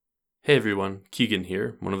Hey everyone, Keegan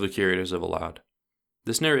here, one of the curators of Aloud.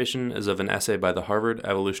 This narration is of an essay by the Harvard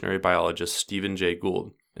evolutionary biologist Stephen Jay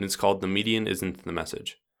Gould, and it's called The Median Isn't the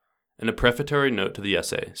Message. In a prefatory note to the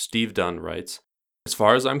essay, Steve Dunn writes, "As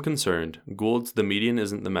far as I'm concerned, Gould's The Median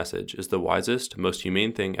Isn't the Message is the wisest, most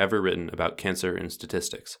humane thing ever written about cancer and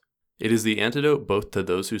statistics. It is the antidote both to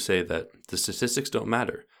those who say that the statistics don't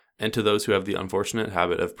matter, and to those who have the unfortunate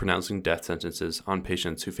habit of pronouncing death sentences on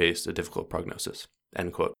patients who face a difficult prognosis."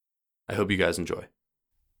 End quote. I hope you guys enjoy.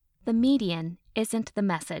 The Median Isn't the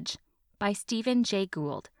Message by Stephen Jay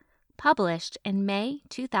Gould, published in May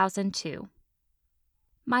 2002.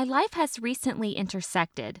 My life has recently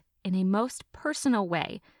intersected, in a most personal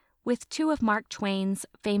way, with two of Mark Twain's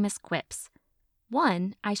famous quips.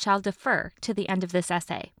 One I shall defer to the end of this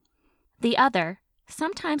essay. The other,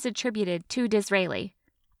 sometimes attributed to Disraeli,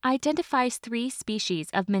 identifies three species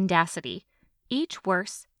of mendacity, each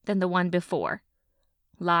worse than the one before: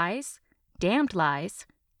 lies, damned lies,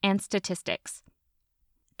 and statistics.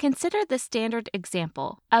 Consider the standard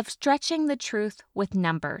example of stretching the truth with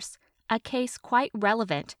numbers, a case quite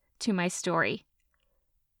relevant to my story.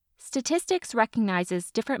 Statistics recognizes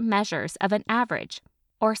different measures of an average,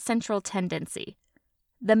 or central tendency.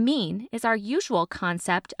 The mean is our usual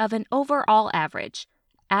concept of an overall average.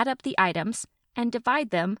 Add up the items and divide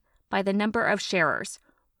them by the number of sharers.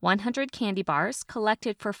 100 candy bars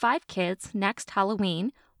collected for 5 kids next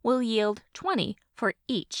Halloween will yield 20 for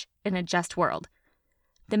each in a just world.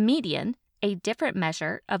 The median, a different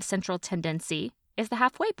measure of central tendency, is the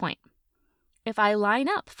halfway point. If I line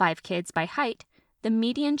up 5 kids by height, the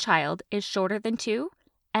median child is shorter than 2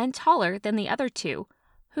 and taller than the other 2,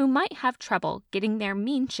 who might have trouble getting their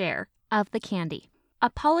mean share of the candy. A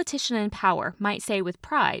politician in power might say with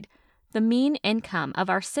pride, "The mean income of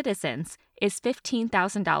our citizens is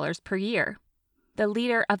 $15,000 per year." The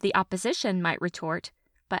leader of the opposition might retort,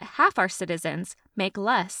 "But half our citizens make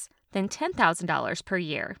less than $10,000 per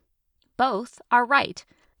year." Both are right,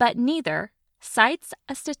 but neither cites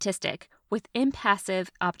a statistic with impassive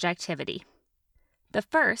objectivity. The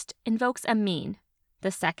first invokes a mean,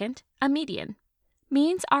 the second a median.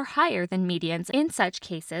 Means are higher than medians in such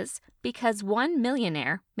cases because one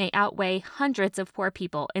millionaire may outweigh hundreds of poor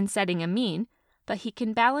people in setting a mean, but he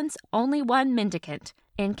can balance only one mendicant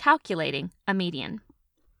in calculating a median.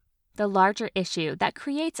 The larger issue that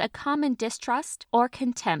creates a common distrust or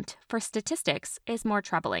contempt for statistics is more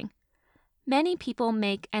troubling. Many people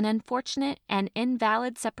make an unfortunate and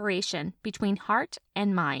invalid separation between heart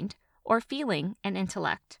and mind, or feeling and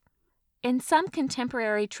intellect. In some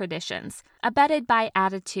contemporary traditions, abetted by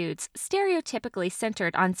attitudes stereotypically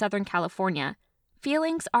centered on Southern California,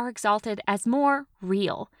 feelings are exalted as more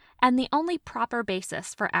real and the only proper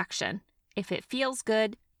basis for action. If it feels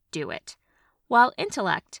good, do it. While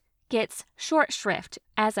intellect gets short shrift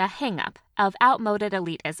as a hang-up of outmoded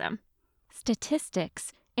elitism.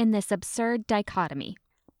 Statistics, in this absurd dichotomy,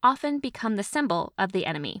 often become the symbol of the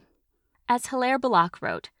enemy. As Hilaire Belloc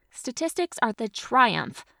wrote, statistics are the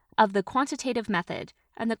triumph of the quantitative method,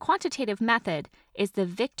 and the quantitative method is the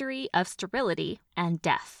victory of sterility and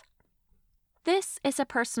death. This is a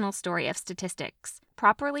personal story of statistics,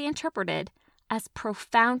 properly interpreted as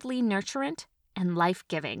profoundly nurturant and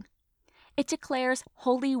life-giving. It declares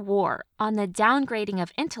holy war on the downgrading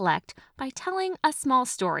of intellect by telling a small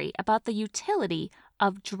story about the utility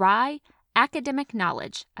of dry, academic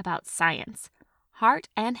knowledge about science. Heart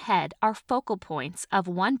and head are focal points of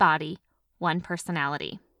one body, one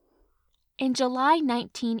personality. In July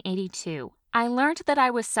 1982, I learned that I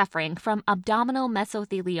was suffering from abdominal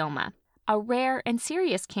mesothelioma, a rare and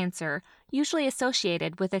serious cancer usually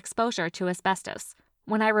associated with exposure to asbestos.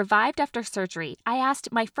 When I revived after surgery, I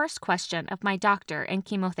asked my first question of my doctor and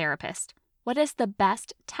chemotherapist, "What is the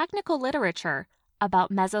best technical literature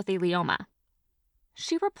about mesothelioma?"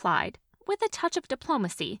 She replied, with a touch of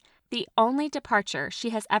diplomacy, the only departure she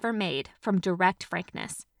has ever made from direct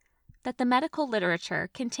frankness, that the medical literature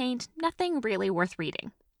contained nothing really worth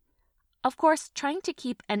reading. Of course, trying to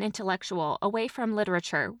keep an intellectual away from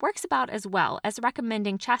literature works about as well as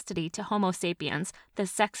recommending chastity to Homo sapiens, the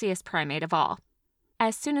sexiest primate of all.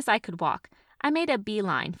 As soon as I could walk, I made a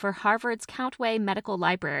beeline for Harvard's Countway Medical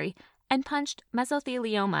Library and punched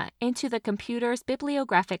mesothelioma into the computer's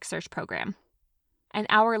bibliographic search program. An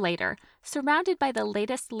hour later, surrounded by the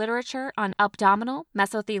latest literature on abdominal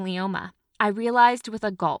mesothelioma, I realized with a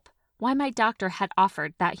gulp why my doctor had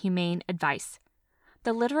offered that humane advice.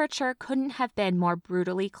 The literature couldn't have been more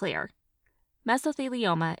brutally clear.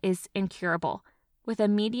 Mesothelioma is incurable, with a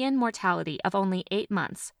median mortality of only 8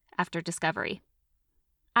 months after discovery.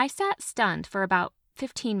 I sat stunned for about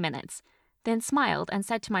 15 minutes, then smiled and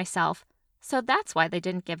said to myself, So that's why they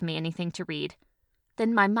didn't give me anything to read.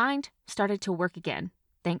 Then my mind started to work again,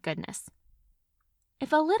 thank goodness.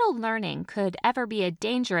 If a little learning could ever be a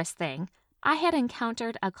dangerous thing, I had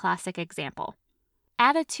encountered a classic example.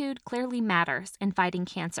 Attitude clearly matters in fighting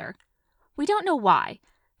cancer. We don't know why.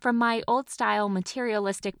 From my old-style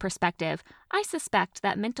materialistic perspective, I suspect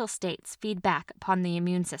that mental states feed back upon the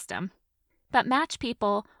immune system. But match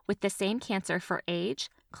people with the same cancer for age,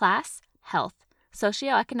 class, health,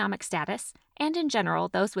 socioeconomic status, and in general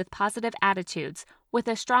those with positive attitudes, with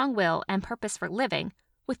a strong will and purpose for living,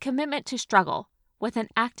 with commitment to struggle, with an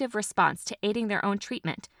active response to aiding their own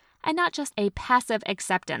treatment, and not just a passive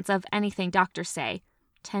acceptance of anything doctors say,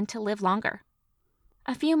 tend to live longer.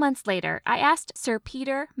 A few months later, I asked Sir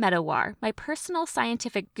Peter Medawar, my personal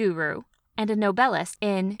scientific guru and a Nobelist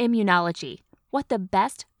in immunology, what the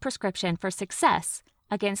best prescription for success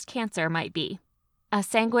against cancer might be. A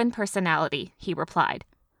sanguine personality, he replied.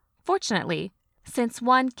 Fortunately, since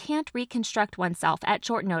one can't reconstruct oneself at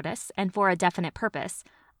short notice and for a definite purpose,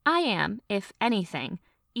 I am, if anything,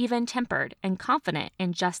 even-tempered and confident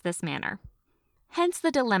in just this manner. Hence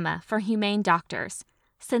the dilemma for humane doctors.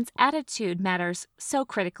 Since attitude matters so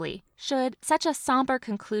critically, should such a somber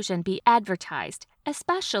conclusion be advertised,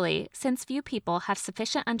 especially since few people have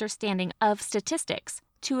sufficient understanding of statistics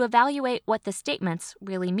to evaluate what the statements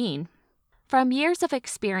really mean? From years of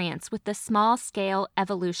experience with the small-scale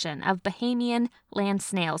evolution of Bahamian land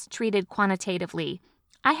snails treated quantitatively,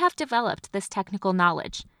 I have developed this technical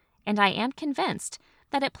knowledge, and I am convinced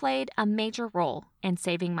that it played a major role in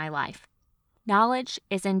saving my life. Knowledge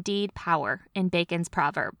is indeed power in Bacon's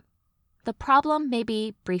proverb. The problem may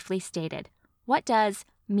be briefly stated. What does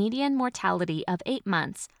median mortality of 8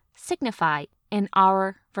 months signify in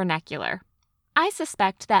our vernacular? I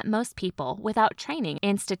suspect that most people without training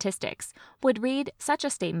in statistics would read such a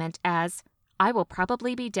statement as, "I will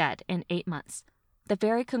probably be dead in 8 months," the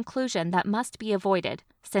very conclusion that must be avoided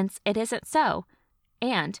since it isn't so,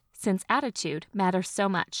 and since attitude matters so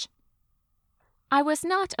much. I was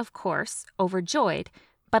not, of course, overjoyed,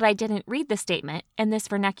 but I didn't read the statement in this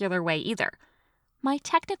vernacular way either. My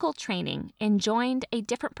technical training enjoined a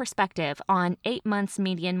different perspective on 8 months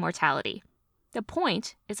median mortality. The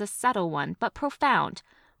point is a subtle one, but profound,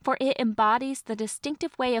 for it embodies the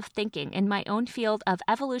distinctive way of thinking in my own field of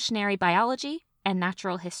evolutionary biology and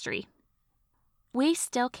natural history. We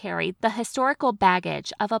still carry the historical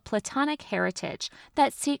baggage of a Platonic heritage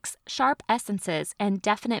that seeks sharp essences and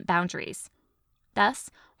definite boundaries. Thus,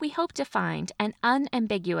 we hope to find an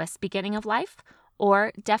unambiguous beginning of life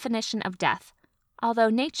or definition of death, although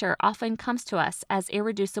nature often comes to us as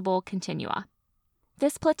irreducible continua.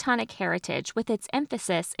 This Platonic heritage, with its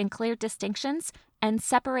emphasis in clear distinctions and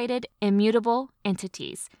separated, immutable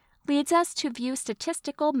entities, leads us to view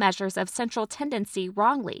statistical measures of central tendency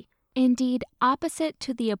wrongly, indeed opposite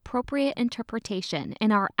to the appropriate interpretation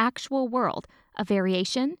in our actual world of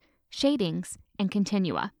variation, shadings, and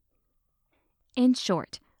continua. In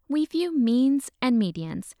short, we view means and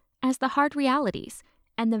medians as the hard realities,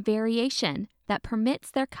 and the variation that permits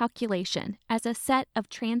their calculation as a set of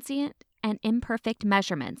transient and imperfect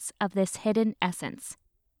measurements of this hidden essence.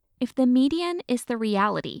 If the median is the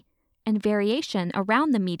reality, and variation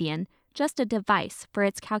around the median just a device for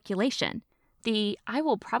its calculation, the "I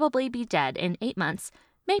will probably be dead in 8 months"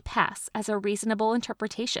 may pass as a reasonable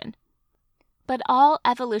interpretation. But all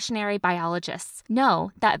evolutionary biologists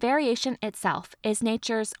know that variation itself is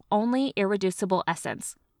nature's only irreducible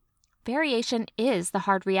essence. Variation is the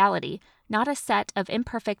hard reality, not a set of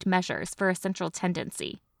imperfect measures for a central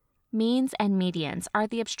tendency. Means and medians are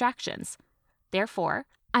the abstractions. Therefore,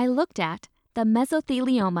 I looked at the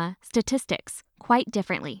mesothelioma statistics quite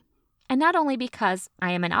differently. And not only because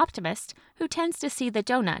I am an optimist who tends to see the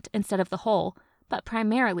donut instead of the hole, but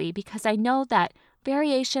primarily because I know that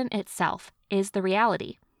variation itself is the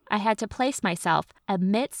reality. I had to place myself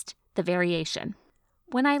amidst the variation.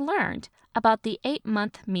 When I learned about the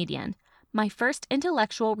 8-month median, my first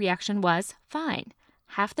intellectual reaction was, fine,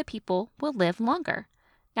 half the people will live longer.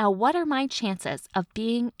 Now what are my chances of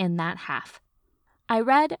being in that half? I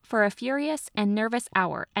read for a furious and nervous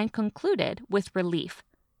hour and concluded with relief.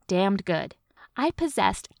 Damned good. I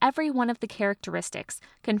possessed every one of the characteristics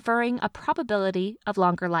conferring a probability of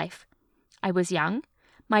longer life. I was young.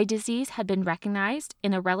 My disease had been recognized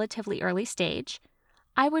in a relatively early stage.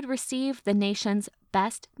 I would receive the nation's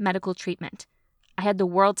best medical treatment. I had the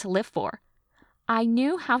world to live for. I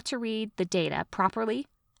knew how to read the data properly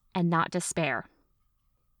and not despair.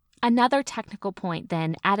 Another technical point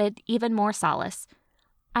then added even more solace.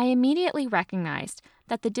 I immediately recognized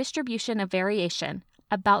that the distribution of variation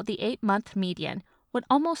about the 8-month median would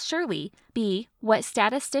almost surely be what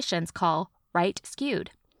statisticians call right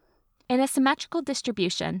skewed. In a symmetrical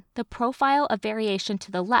distribution, the profile of variation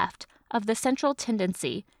to the left of the central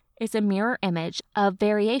tendency is a mirror image of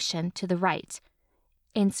variation to the right.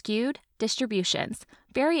 In skewed distributions,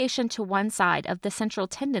 variation to one side of the central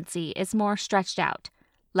tendency is more stretched out,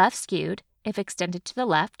 left skewed if extended to the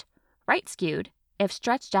left, right skewed if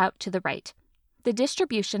stretched out to the right. The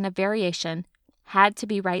distribution of variation had to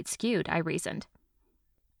be right skewed, I reasoned.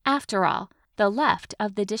 After all, the left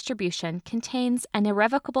of the distribution contains an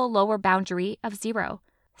irrevocable lower boundary of 0,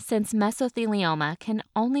 since mesothelioma can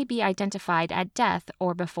only be identified at death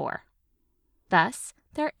or before. Thus,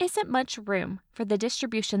 there isn't much room for the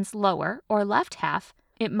distribution's lower or left half.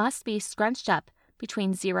 It must be scrunched up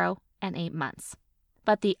between 0 and 8 months.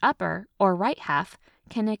 But the upper or right half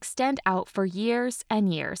can extend out for years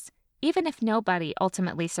and years, even if nobody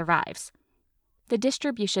ultimately survives. The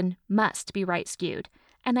distribution must be right skewed,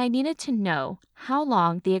 and I needed to know how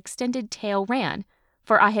long the extended tail ran,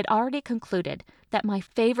 for I had already concluded that my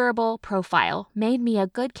favorable profile made me a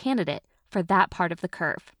good candidate for that part of the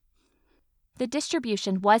curve. The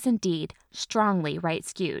distribution was indeed strongly right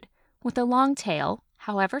skewed, with a long tail,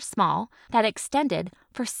 however small, that extended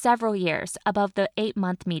for several years above the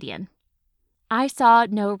 8-month median. I saw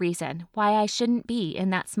no reason why I shouldn't be in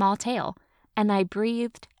that small tail, and I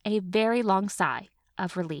breathed a very long sigh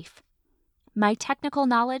of relief. My technical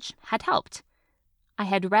knowledge had helped. I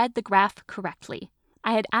had read the graph correctly.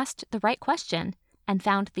 I had asked the right question and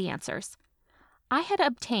found the answers. I had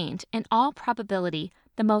obtained, in all probability,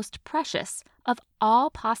 the most precious of all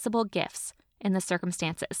possible gifts in the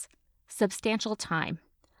circumstances: substantial time.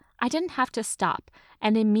 I didn't have to stop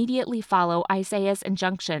and immediately follow Isaiah's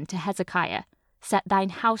injunction to Hezekiah, "Set thine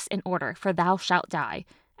house in order, for thou shalt die,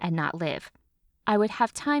 and not live." I would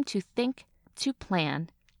have time to think, to plan,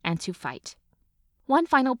 and to fight. One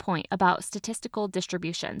final point about statistical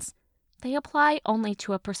distributions. They apply only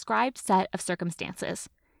to a prescribed set of circumstances,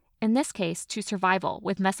 in this case to survival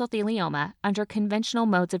with mesothelioma under conventional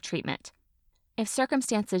modes of treatment. If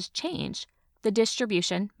circumstances change, the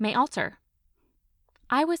distribution may alter.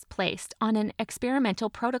 I was placed on an experimental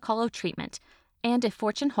protocol of treatment, and if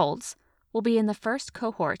fortune holds, will be in the first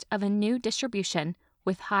cohort of a new distribution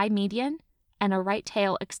with high median and a right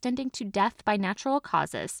tail extending to death by natural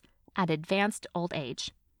causes at advanced old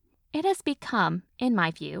age. It has become, in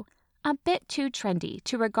my view, a bit too trendy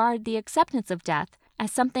to regard the acceptance of death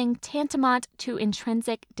as something tantamount to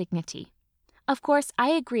intrinsic dignity. Of course, I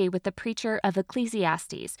agree with the preacher of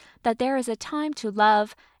Ecclesiastes that there is a time to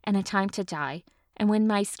love and a time to die, and when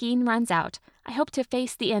my skein runs out, I hope to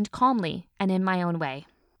face the end calmly and in my own way.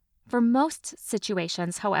 For most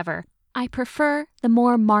situations, however, I prefer the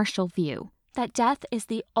more martial view that death is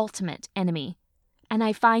the ultimate enemy, and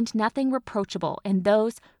I find nothing reproachable in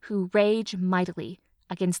those who rage mightily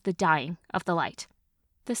against the dying of the light.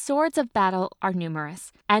 The swords of battle are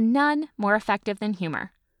numerous, and none more effective than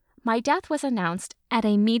humor. My death was announced at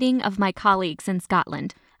a meeting of my colleagues in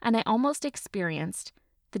Scotland, and I almost experienced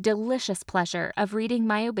the delicious pleasure of reading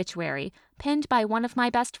my obituary penned by one of my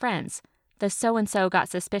best friends. The so-and-so got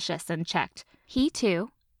suspicious and checked. He,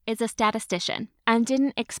 too, is a statistician, and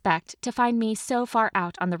didn't expect to find me so far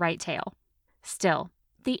out on the right tail. Still,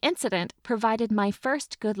 the incident provided my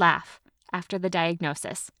first good laugh after the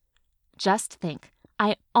diagnosis. Just think,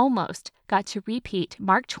 I almost got to repeat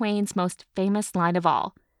Mark Twain's most famous line of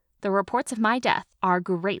all: "The reports of my death are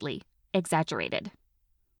greatly exaggerated."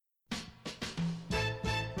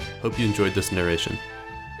 Hope you enjoyed this narration.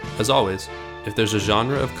 As always, if there's a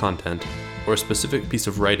genre of content or a specific piece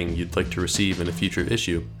of writing you'd like to receive in a future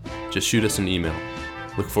issue, just shoot us an email.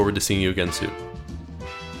 Look forward to seeing you again soon.